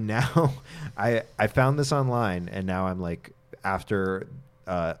 Although now I found this online, and now I'm like, after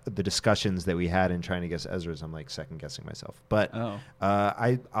the discussions that we had in trying to guess Ezra's, I'm like second guessing myself. But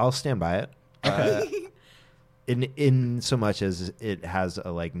I'll stand by it. In so much as it has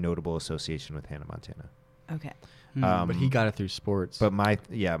a like notable association with Hannah Montana. Okay. But he got it through sports. But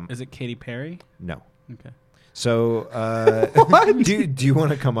Is it Katy Perry? no. Okay. So do you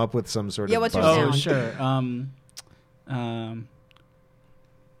want to come up with some sort Yeah, of what's your buzzer? Oh, sound? sure.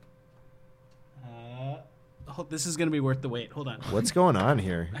 This is going to be worth the wait. Hold on. What's going on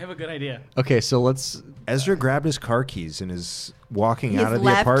here? I have a good idea. okay, so let's. Ezra grabbed his car keys and is walking He's out of the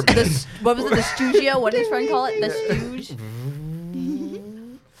left apartment. what was it? The studio? What did his friend call it? The stooge. I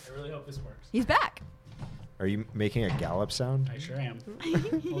really hope this works. He's back. Are you making a gallop sound? I sure am.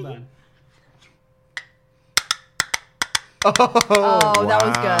 Hold on. Oh, that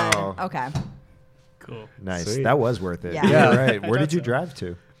was wow. good. Okay. Cool. Nice. Sweet. That was worth it. Yeah. Yeah. All right. Where I did you thought so. drive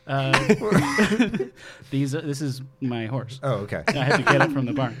to? This is my horse. Oh, okay. I had to get it from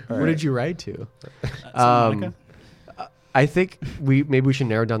the barn. Where did you ride to? Santa Monica. I think maybe we should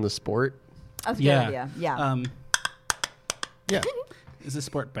narrow down the sport. That's a good idea. Yeah. Yeah. Is this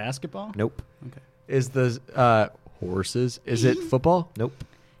sport basketball? Nope. Okay. Is the horses? Is it football? Nope.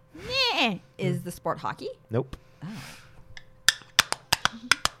 Meh. Is the sport hockey? Nope. Oh.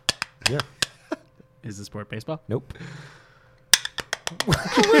 Yeah. Is the sport baseball? Nope.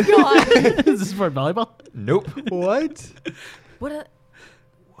 Oh my god. Is the sport volleyball? Nope. What? What a.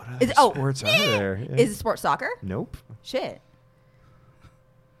 What other Is it, oh, sports are meh. there? Yeah. Is the sport soccer? Nope. Shit.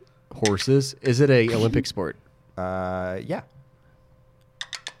 Horses? Is it a Olympic sport? Yeah.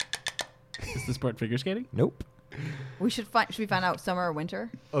 Is the sport figure skating? Nope. Should we find out summer or winter?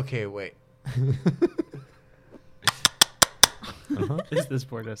 Okay, wait. Is the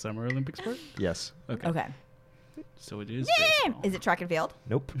sport a summer Olympic sport? Yes. Okay. So it is Meh. baseball. Is it track and field?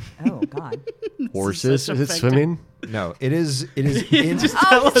 Nope. Oh god. Horses? such Is a it fake swimming? No. It is. It is. In,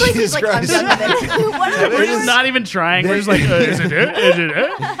 Oh, it's like he's Jesus like, I'm Christ. done with it. What are We're just not even trying. We're just like, is it it? Is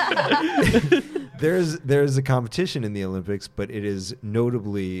it it? There's a competition in the Olympics, but it is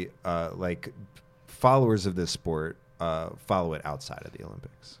notably like followers of this sport follow it outside of the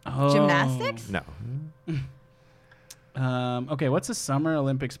Olympics. Oh. Gymnastics? No. Okay, what's a summer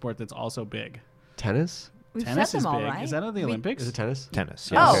Olympic sport that's also big? Tennis? We've Tennis said is them all, big. right? Is that of the Olympics? Is it tennis? Tennis.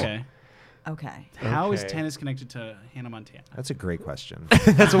 Oh. Yes. Okay. Okay. How is Okay. tennis connected to Hannah Montana? That's a great question.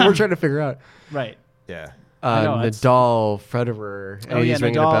 That's what we're trying to figure out. Right. Yeah. I know, it's- Nadal, Federer. Oh yeah, Eddie's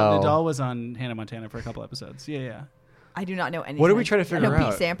ringing a bell. Nadal was on Hannah Montana for a couple episodes. Yeah. I do not know anything. What are we trying to I know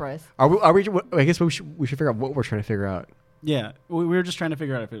figure Pete out? Sampras. Are we? I guess we should figure out what we're trying to figure out. Yeah. We were just trying to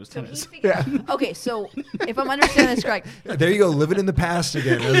figure out if it was So tennis. Okay, so if I'm understanding this correct, There you go, living in the past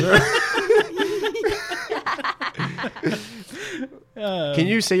again. Ezra. Can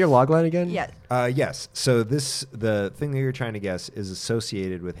you say your log line again? Yeah. Yes. So the thing that you're trying to guess is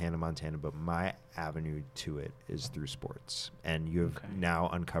associated with Hannah Montana, but my avenue to it is through sports, and you have now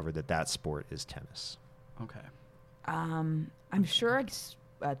uncovered that sport is tennis. Okay. I'm sure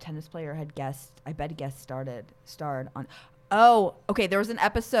a tennis player had guessed. I bet he starred on. Oh, okay. There was an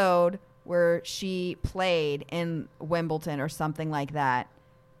episode where she played in Wimbledon or something like that.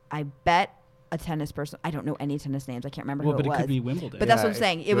 I bet a tennis person. I don't know any tennis names. I can't remember who it was. Well, but it could be Wimbledon. But that's what I'm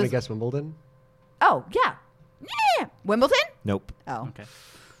saying. You want to guess Wimbledon? Oh, yeah. Yeah. Wimbledon? Nope. Oh. Okay.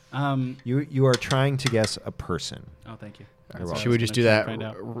 You are trying to guess a person. Oh, thank you. Should we just do that Find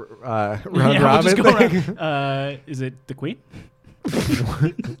out. round We'll robin just go thing? around. Is it the Queen?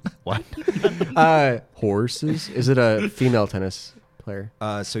 What? Horses? Is it a female tennis player?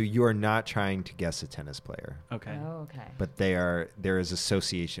 So you are not trying to guess a tennis player. Okay. Oh, okay. But there is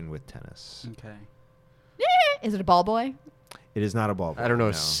association with tennis. Okay. Yeah. Is it a ball boy? It is not a ball boy. I don't know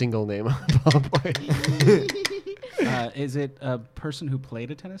a single name on ball boy. Is it a person who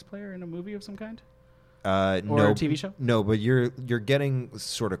played a tennis player in a movie of some kind? No, a TV show? No, but you're getting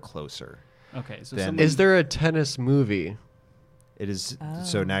sort of closer. Okay. So Then- someone, Is there a tennis movie? It is.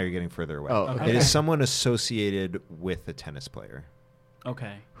 So now you're getting further away. Oh, okay. It is someone associated with a tennis player.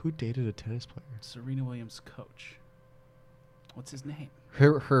 Okay. Who dated a tennis player? Serena Williams' coach. What's his name?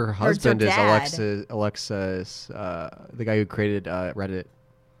 Her husband is dad. Alexa's the guy who created Reddit.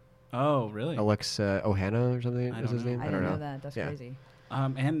 Oh, really? Alexa Ohana or something I is don't his know. name. I didn't know that. That's crazy.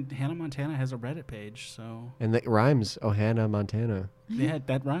 And Hannah Montana has a Reddit page, so And it rhymes Ohana Montana. yeah,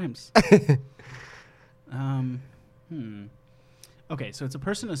 that rhymes. Okay, so it's a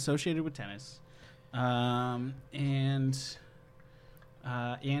person associated with tennis, and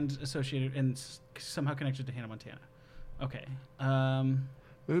associated and somehow connected to Hannah Montana. Okay.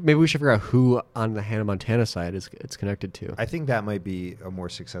 Maybe we should figure out who on the Hannah Montana side it's connected to. I think that might be a more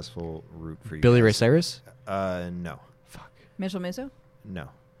successful route for you. Billy Ray guys. Cyrus? No. Fuck. Mitchell Musso? No.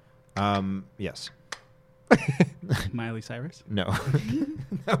 Yes. Miley Cyrus. No.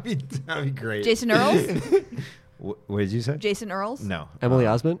 that'd be great. Jason Earls? What did you say? Jason Earls? No. Emily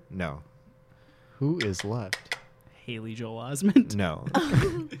Osment? No. Who is left? Haley Joel Osment. No.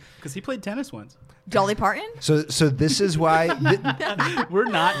 Because he played tennis once. Dolly Parton? So this is why We're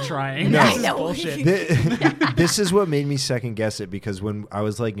not trying. No. This is No. bullshit. this is what made me second guess it, because when I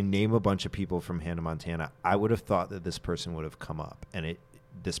was like, name a bunch of people from Hannah Montana, I would have thought that this person would have come up, and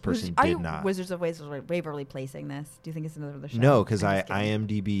this person Are did you not. Wizards of Waverly placing this? Do you think it's another show? No, because I'm I just kidding.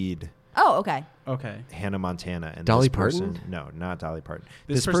 IMDb'd Oh, okay. Okay. Hannah Montana and Dolly this person, Parton? No, not Dolly Parton.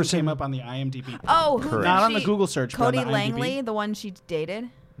 This person came up on the IMDb page. Oh, who Correct. did Not on the she- Google search, but on Cody the IMDb. Langley, the one she dated?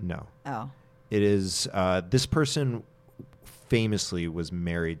 No, Oh. it is this person famously was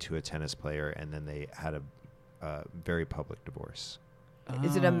married to a tennis player, and then they had a very public divorce.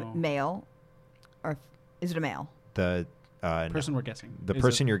 Is it a Oh. male? Or is it a male? The Person no. we're guessing. The Is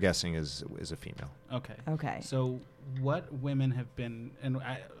person it- you're guessing is a female. Okay. Okay. So what women have been, and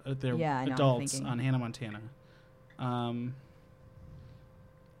they're Yeah, I know, I'm adults thinking. on Hannah Montana.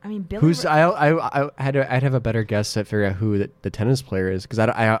 I mean, Billy. Who's Ray- I'd have a better guess at figuring out who the tennis player is, because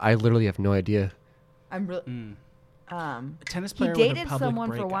I literally have no idea. I'm really. A tennis He player with a dated public someone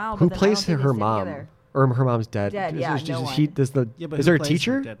for a breakup. while. Who but then I plays don't think they her stayed mom? together. Or her mom's dead. Dead, yeah, Is no she one. does the? Yeah, but is who there a plays her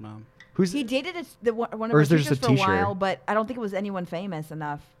teacher? Dead mom. Who's? He dated one of Or her is there teachers just a for a teacher? while, but I don't think it was anyone famous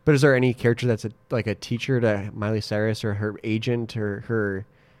enough. But is there any character that's like a teacher to Miley Cyrus, or her agent, or her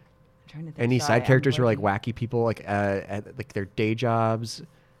I'm trying to think. any Sorry, side I'm characters who are like looking. wacky people, like at like their day jobs?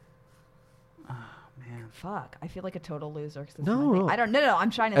 Man. Fuck, I feel like a total loser. 'Cause No. I don't. No.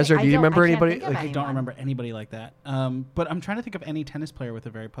 I'm trying to. Ezra, think. do you I don't- remember I can't anybody- think of like, I don't anyone. remember anybody like that. But I'm trying to think of any tennis player with a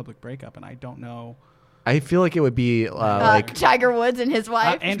very public breakup, and I don't know. I feel like it would be like Tiger Woods and his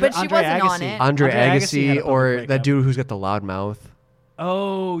wife, but she Andre wasn't on Agassi. it. Andre Andre Agassi had a Agassi, public or breakup. that dude who's got the loud mouth.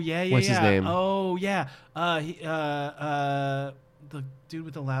 Oh yeah, yeah. What's his yeah. name? Oh yeah. The dude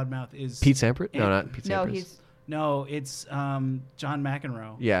with the loud mouth is Pete Sampras? No, And- not Pete No, Sampras. he's. No, it's John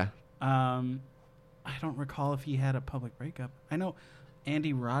McEnroe. Yeah. I don't recall if he had a public breakup. I know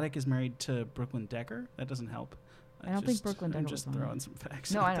Andy Roddick is married to Brooklyn Decker. That doesn't help. I don't think Brooklyn I'm Decker just was on it. throwing some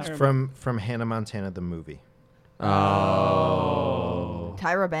facts. No, out I know. there. From Hannah Montana the movie. Oh.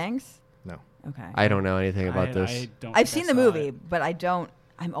 Tyra Banks. No. Okay. I don't know anything about this. I don't I've think seen I the saw movie, it. but I don't.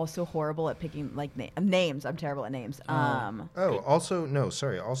 I'm also horrible at picking like names. I'm terrible at names. Oh, also in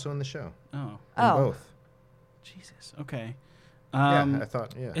the show. Oh, In Oh. both. Jesus. Okay. Yeah, I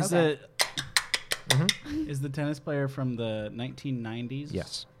thought. Yeah. Is Okay. is the tennis player from the 1990s?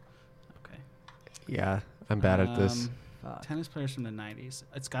 Yes. Okay. Yeah, I'm bad at this. Tennis players from the 90s.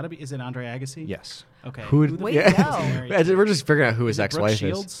 It's got to be. Is it Andre Agassi? Yes. Okay. Who would? Wait, Yeah. no. We're just figuring out who his Brooke ex-wife is.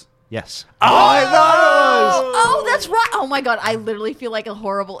 Shields? Yes. Oh, I thought it was. Oh, that's right. Oh my God, I literally feel like a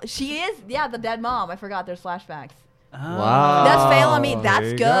horrible. She is, yeah, the dead mom. I forgot. There's flashbacks. Wow. That's fail on me. That's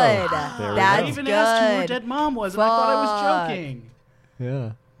you good. go. That's I even good. asked who her dead mom was, and I thought I was joking.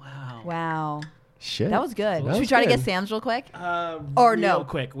 Yeah. Wow. Wow, Shit. that was good. That Should we was try to good. get Sam's real quick? Or Or real no?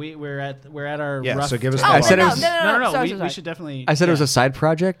 quick. We're at our Yeah, rough. so give us Oh, I said no, it was- No. Sorry, we sorry. should definitely. I said it was yeah. a side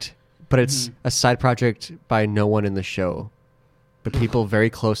project, but it's a side project by no one in the show, but people very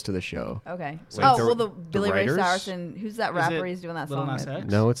close to the show. Okay. Like Oh, the- well, the the Billy Ray writers? Cyrus and who's that Is rapper it he's doing that Lil song Nas with? X?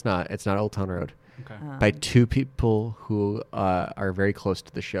 No, it's not. It's not Old Town Road. Okay. By two people who are very close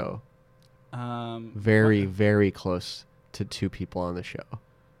to the show. Very, very close to two people on the show.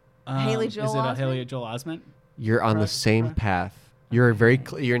 Haley Joel Is it Osment? Haley Joel Osment? You're on the same Right. path. You're very.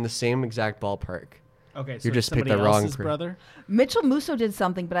 You're in the same exact ballpark. Okay, so You just picked somebody the wrong else's per- brother. Mitchell Musso did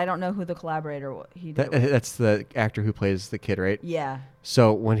something, but I don't know who the collaborator he did. it with. That's the actor who plays the kid, right? Yeah.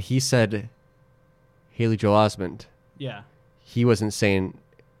 So when he said Haley Joel Osment, Yeah. he wasn't saying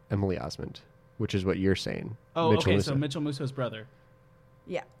Emily Osment, which is what you're saying. Oh, Mitchell okay. Musso. So Mitchell Musso's brother.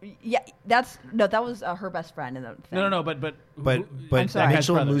 Yeah. Yeah. That was her best friend in the thing. No. But But I'm sorry. that guy's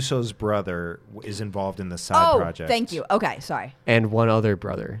Mitchell brother. Musso's brother is involved in the side Oh, project. thank you. Okay, sorry. And one other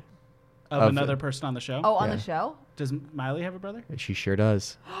brother. of of- another person on the show. Oh, on Yeah. the show? Does Miley have a brother? She sure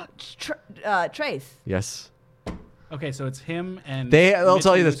does. Trace. Yes. Okay, so it's him and They'll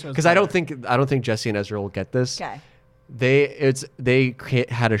tell you Mitchell this Musso's because I don't brother. think Jesse and Ezra will get this. Okay. They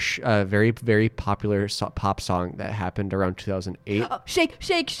had a very, very popular pop song that happened around 2008. Oh, shake,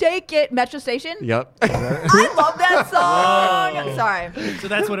 shake, shake it. Metro Station. Yep. I love that song. Whoa. Sorry. So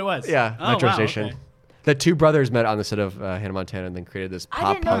that's what it was. Yeah, Oh, Metro wow, Station. okay. The two brothers met on the set of Hannah Montana and then created this I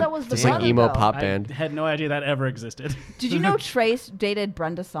pop didn't know punk, that was the this like brother, emo though. pop I band had no idea that ever existed. Did you know Trace dated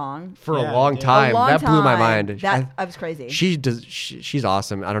Brenda Song? for Yeah, a long dude. time. A long That blew my time. mind. That was crazy. She's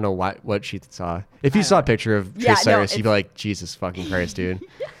awesome. I don't know what she saw. If you saw a picture of Yeah, Trace no, Cyrus, you'd be it's- like, Jesus fucking Christ, dude.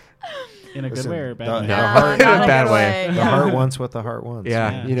 In a good Listen, way or bad the- way? no. heart- in a not bad good way. The Yeah. heart wants what the heart wants. Yeah,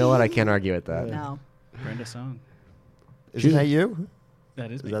 Yeah. you know what? I can't argue with that. No. Brenda Song. Isn't that you? That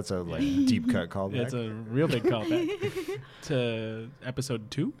is me. That's a deep cut callback. It's a real big callback to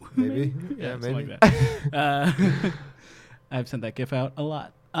episode 2. Maybe. Yeah, Yeah, something maybe. like that. I've sent that gif out a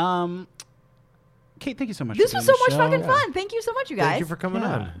lot. Kate, thank you so much. This for was doing so the much show. fucking fun. Thank you so much, you guys. Thank you for coming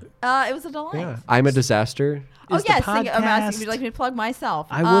Yeah. on. It was a delight. Yeah. I'm a Disaster. Oh, Is the yes. I'm asking, podcast- would you like me to plug myself?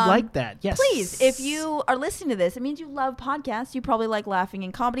 I would like that. Yes. Please, if you are listening to this, it means you love podcasts. You probably like laughing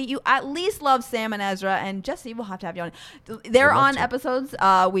and comedy. You at least love Sam and Ezra and Jesse. We'll have to have you on. They're Would love on to. episodes.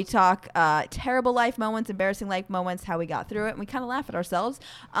 We talk terrible life moments, embarrassing life moments, how we got through it, and we kind of laugh at ourselves.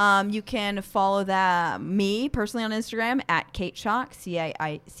 You can follow me personally on Instagram at Cait Chock,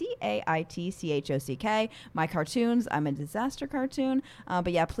 CAITCHOCK. My cartoons. I'm a Disaster cartoon.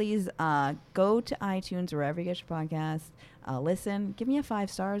 But yeah, please go to iTunes, wherever you get your podcasts. Listen, give me a 5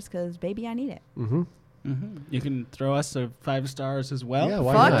 stars because, baby, I need it. Mm-hmm. You can throw us a 5 stars as well. Yeah,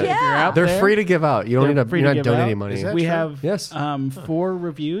 why Fuck not? yeah. If you're out They're there. free to give out. You don't They're need to. free You're to not give donating out. money. Is that We true? have Yes. 4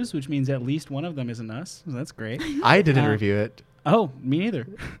 reviews, which means at least one of them isn't us. So that's great. I didn't Uh, review it. Oh, me neither.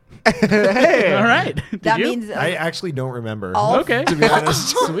 Hey. All right. Did That you? means I actually don't remember. all Okay. To be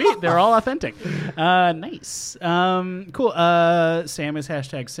honest. Sweet. They're all authentic. Nice. Cool. Sam is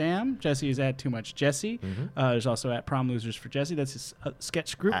 #Sam. Jesse is at Too Much Jesse. There's also at Prom Losers for Jesse. That's his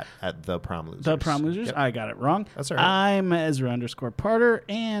sketch group. At the Prom Losers. The Prom Losers. Yep. I got it wrong. That's all right. I'm Ezra_Parter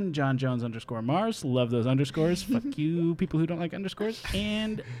and John Jones_Mars. Love those underscores. Fuck you, people who don't like underscores.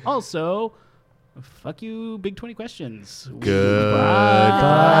 And also, fuck you, Big 20 Questions.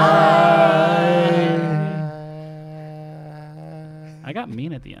 I got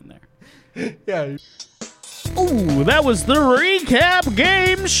mean at the end there. Yeah. Ooh, that was the recap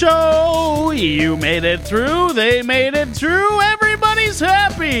game show. You made it through. They made it through. Everybody's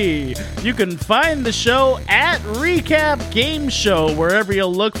happy. You can find the show at Recap Game Show wherever you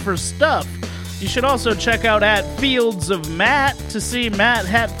look for stuff. You should also check out at Fields of Matt to see Matt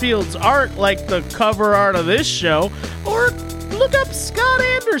Hatfield's art, like the cover art of this show, or look up Scott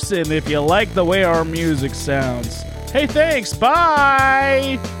Anderson if you like the way our music sounds. Hey, thanks.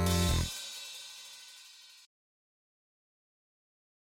 Bye.